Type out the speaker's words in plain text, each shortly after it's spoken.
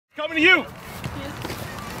coming to you.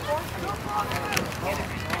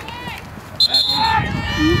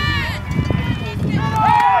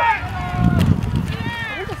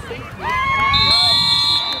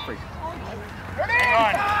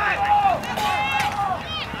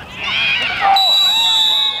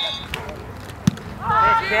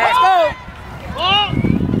 Let's go!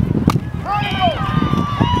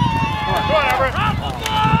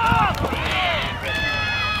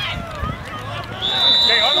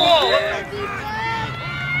 Okay, on the wall.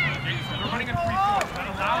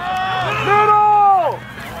 Middle!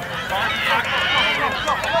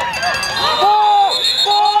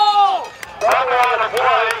 Ball! Runner on the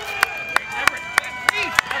play.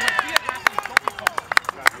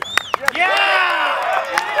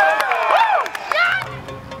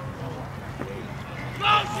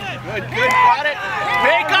 Good, got it.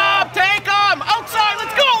 Take him! Outside,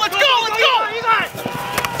 let's go! You got it!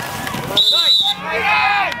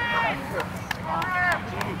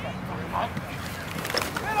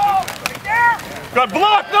 Good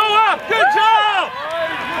block, Noah! Good job!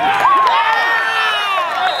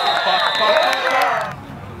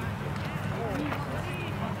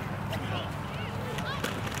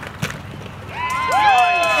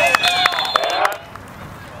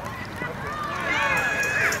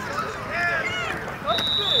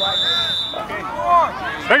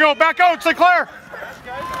 There you go, back out, Sinclair!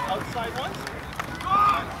 Outside one.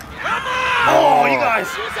 Oh, you guys!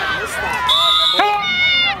 Come on!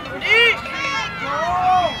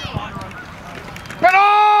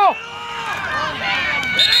 Middle!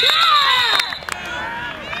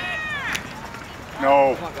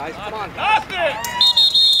 No. Come on, guys, come on.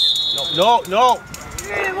 No.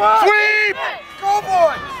 Sweep! Go,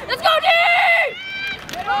 boy! Let's go, D!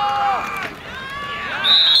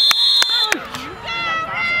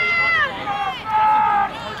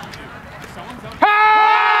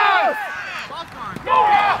 Pass!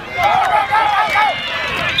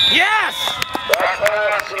 Yes!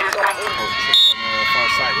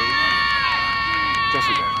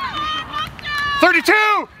 32!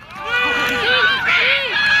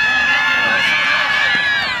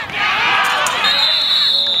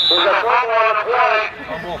 There's a fumble on the play.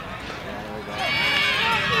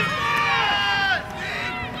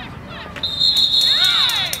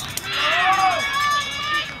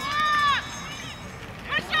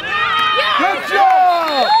 Good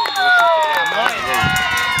job!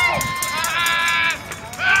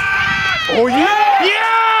 Oh yeah!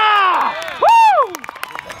 Yeah! Woo!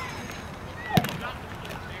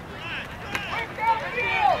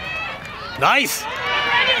 Nice!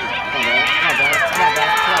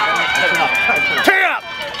 Turn up!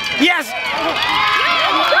 Yes!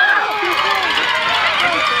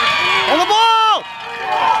 On the ball!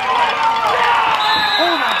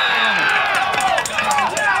 Oh my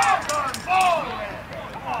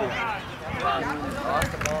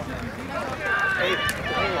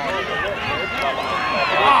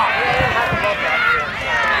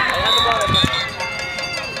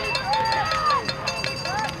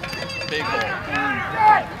big hole.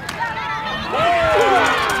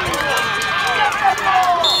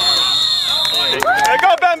 There you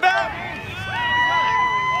go, Bam Bam!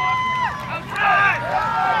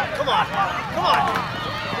 Come on!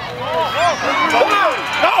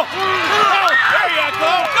 No! There you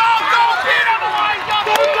go! Go! Beat on the line!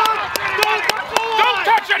 Don't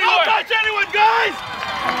touch anyone! Don't touch anyone, guys!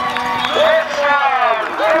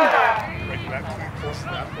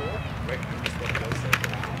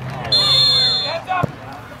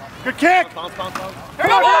 Good kick! Bounce. Here we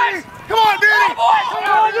go, boys! Come on, Beardy! Come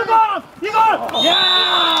on, you got him! Yeah!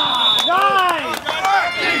 Nice!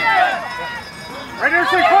 Right here,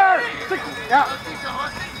 Sinclair! Yeah.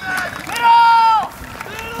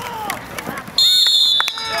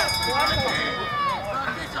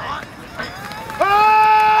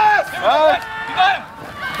 Pass! You got him!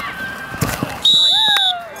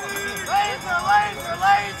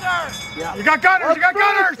 Laser! Yeah. You got gunners!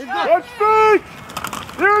 Let's speak!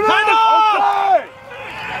 Here it is! Okay.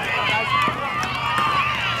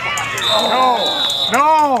 No!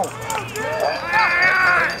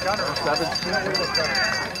 Gunner 7.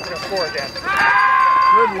 Score again.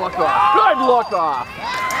 Good look off.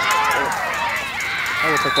 I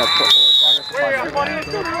will take that football. Why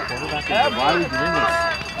are we doing this?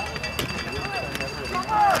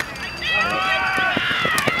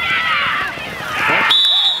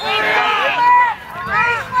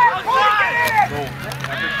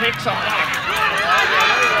 Take something.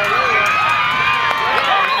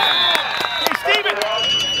 Hey, Steven!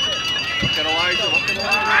 Look at Elijah.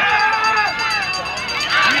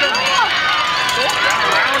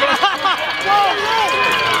 Go!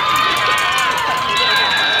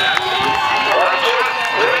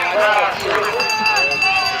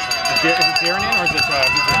 Kieran in, or is this That's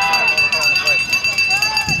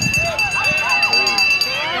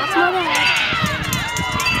Nomad.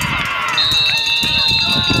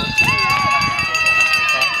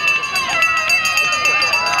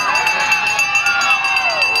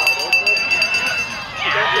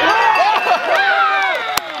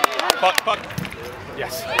 Puck.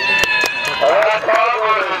 Yes.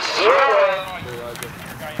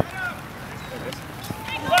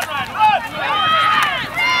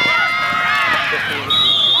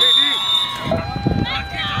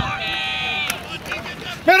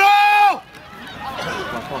 Middle!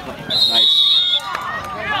 Nice.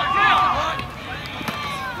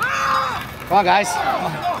 Come on, guys.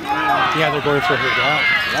 Yeah, they're going for her down.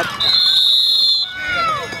 Yep.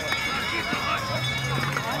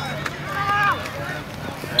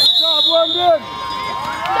 Good job, London!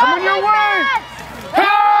 Coming your way!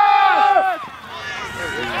 Pass!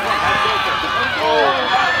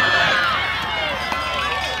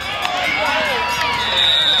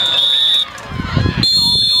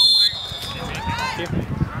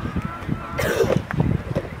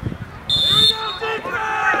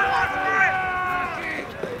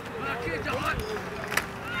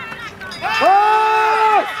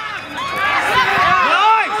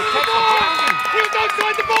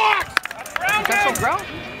 Come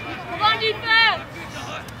on, defense!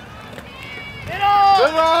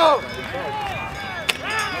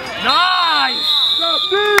 Nice! Stop,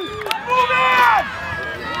 D! Move in!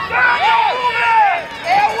 Move in!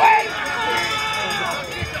 Stay away!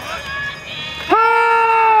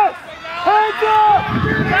 Pass! Hands up!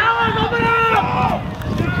 Alan, open up!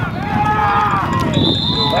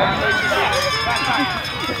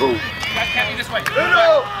 Can't be this way.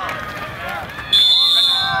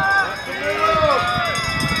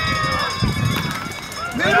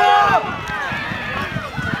 Middle!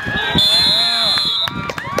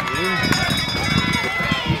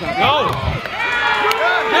 Go!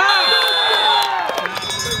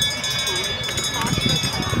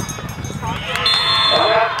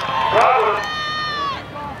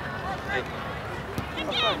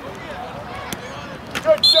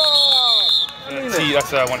 Good job! See,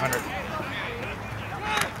 that's 100.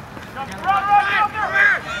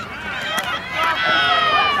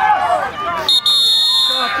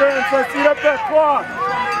 Let's eat up that clock.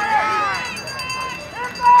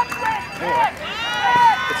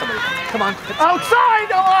 Come on. Outside,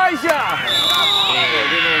 Elijah!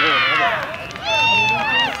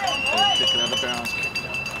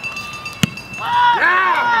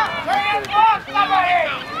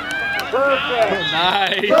 Perfect.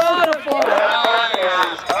 Nice. Beautiful.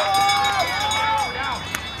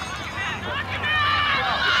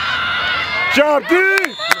 Job, D!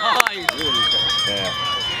 Yeah.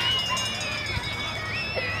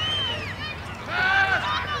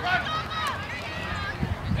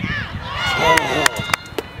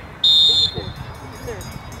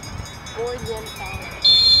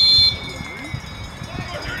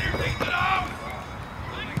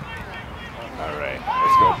 All right,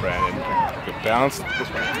 let's go, Brandon. Good bounce. This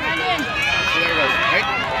way.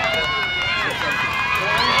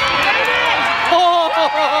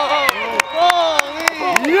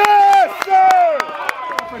 Yes, sir!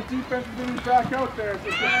 When defense didn't back out there.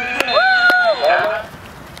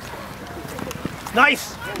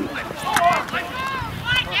 Nice.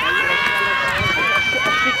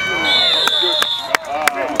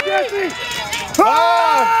 Jesse!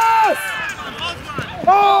 Pass!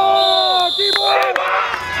 Oh, keep on!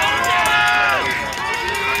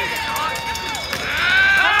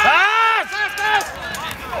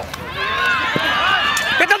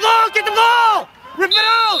 Get the ball! Get the ball! Rip it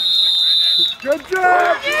out! Good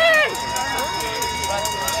job!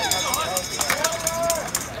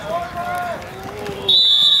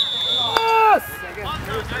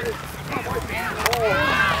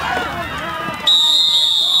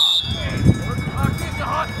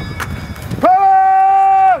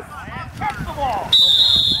 Pass! Catch the ball!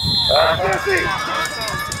 Jesse!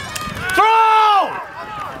 Throw!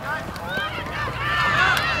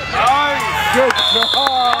 Nice! Good job!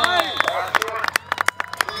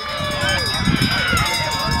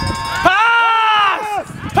 Pass!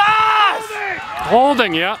 Pass!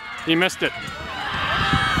 Holding, yeah. He missed it.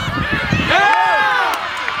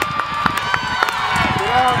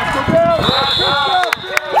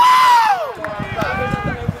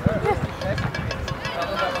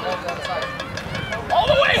 All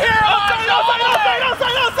the way here! Outside! All the way!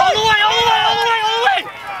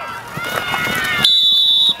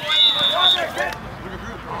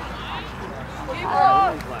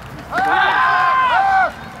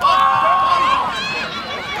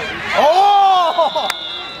 Oh!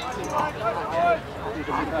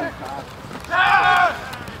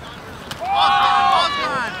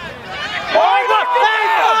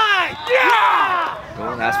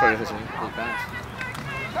 for you.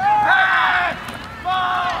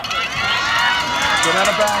 Get out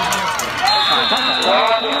of bounds.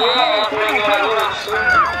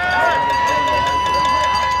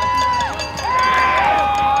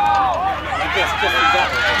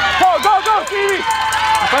 Go, Stevie!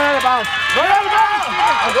 Run out of bounds. Run out of bounds!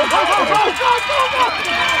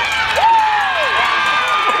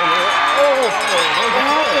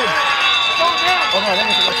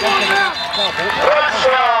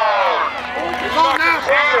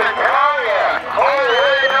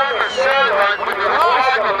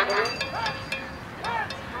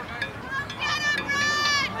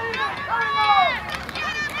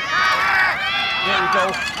 Go!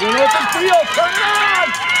 You're open field, turn it on!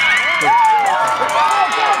 Go!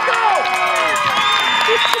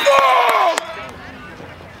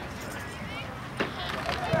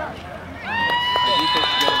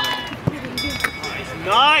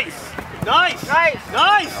 Nice!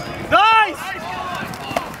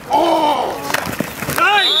 Oh!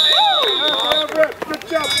 Nice! Good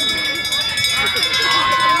job!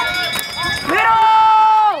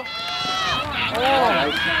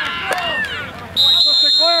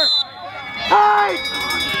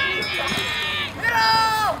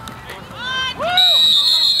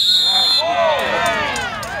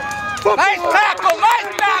 Nice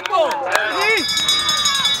tackle!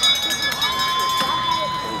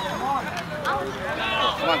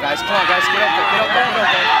 Come on, guys, get up there,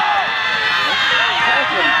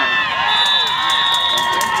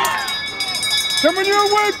 Coming your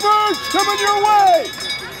way, Birch! Coming your way!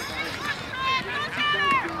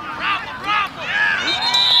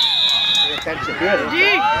 Pay attention. Good.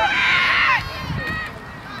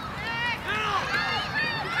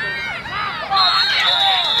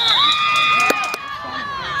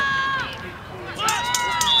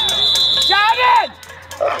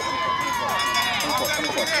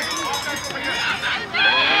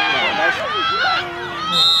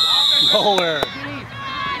 Nowhere.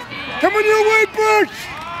 Coming your way, Birch!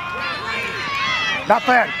 Not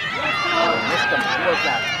bad.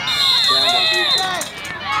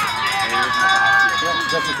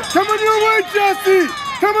 Coming your way, Jesse!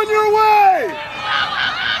 Coming your way!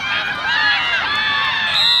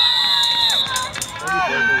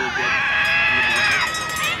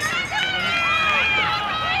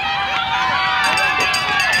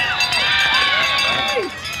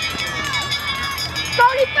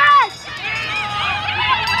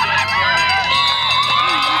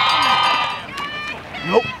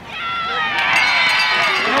 Nope.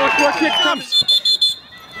 You know what kick comes?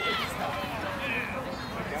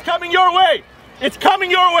 It's coming your way! It's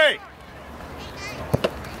coming your way!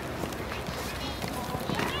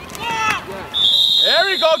 There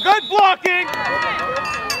you go, good blocking!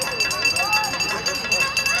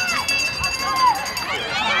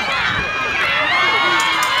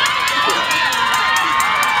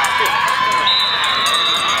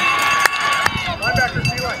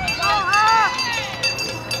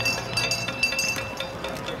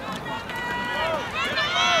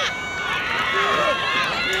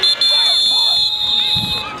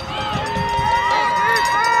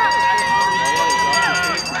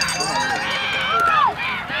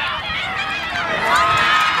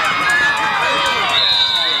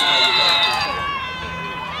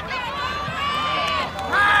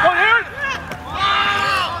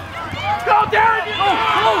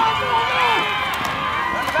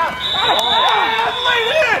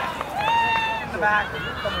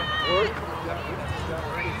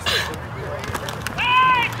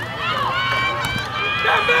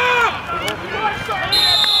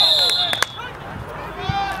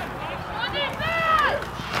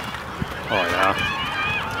 Oh, yeah.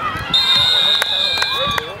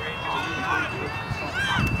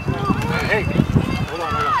 Hey, hold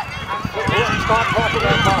on. Stop talking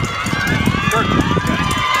that talk.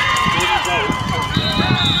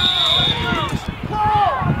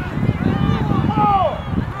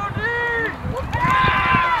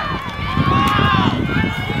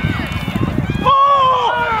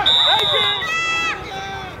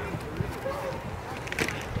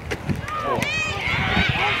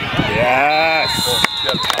 Yes!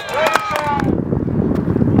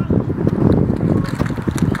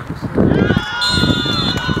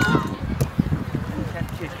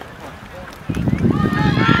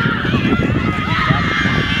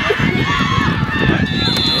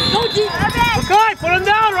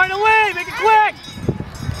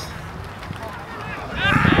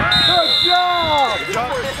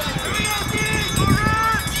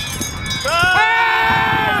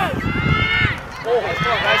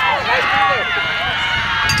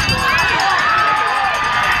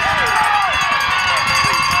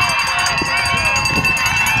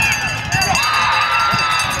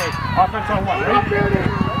 defense on one. Ready?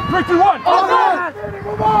 3, 2, 1.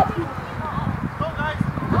 Move up.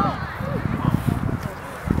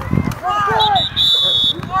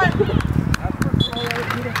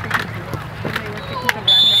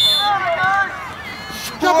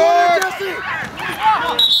 Jump on it, Jesse!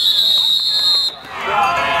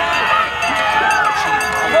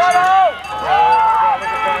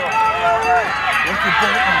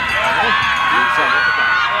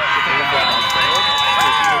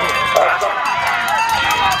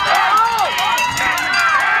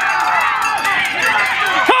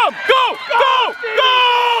 Come! Go! Go! Go!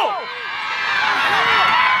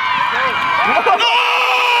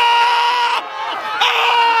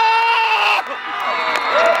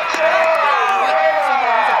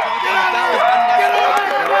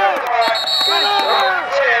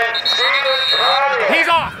 He's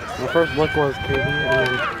off. The first look was KD and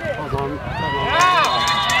then hold on.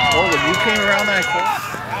 Oh, you came around that close.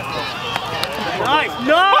 Nice!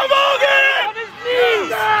 No! Come on, get it!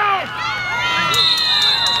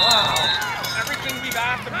 Wow. Everything we've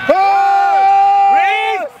asked him.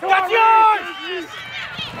 Reed! That's yours!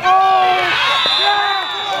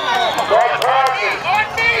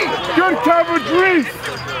 Good coverage, Reese!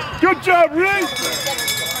 Good job, Reese!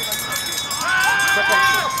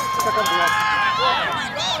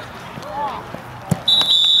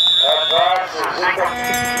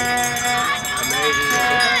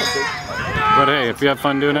 But hey, if you have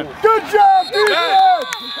fun doing it. Good job, defense!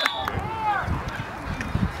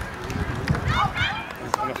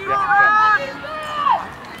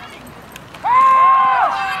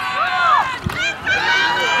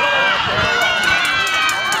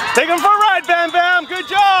 Take him for a ride, Bam Bam! Good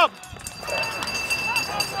job!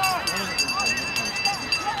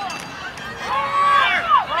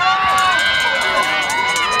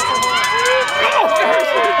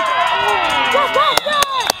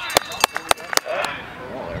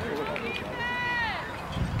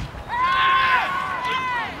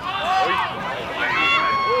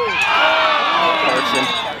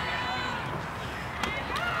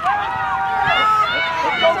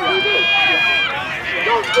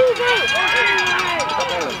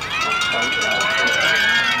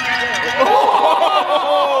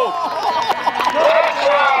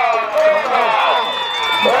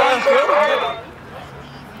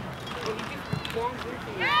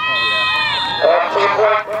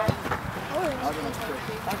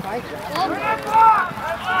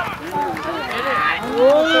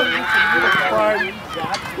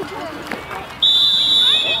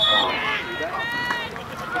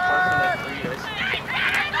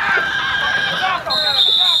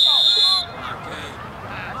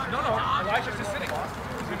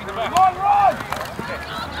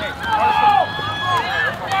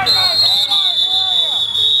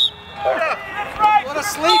 Let us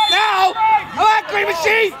sleep now. Come on, Green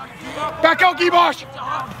Machine. Back out, Gibosh!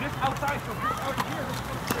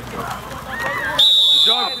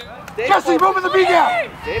 Jesse, move in the B gap!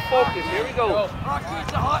 Stay focused. Here we go.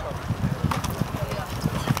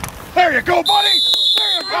 There you go, buddy!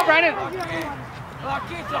 There you go, Brandon.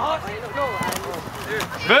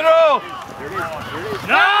 Middle!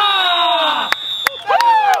 No!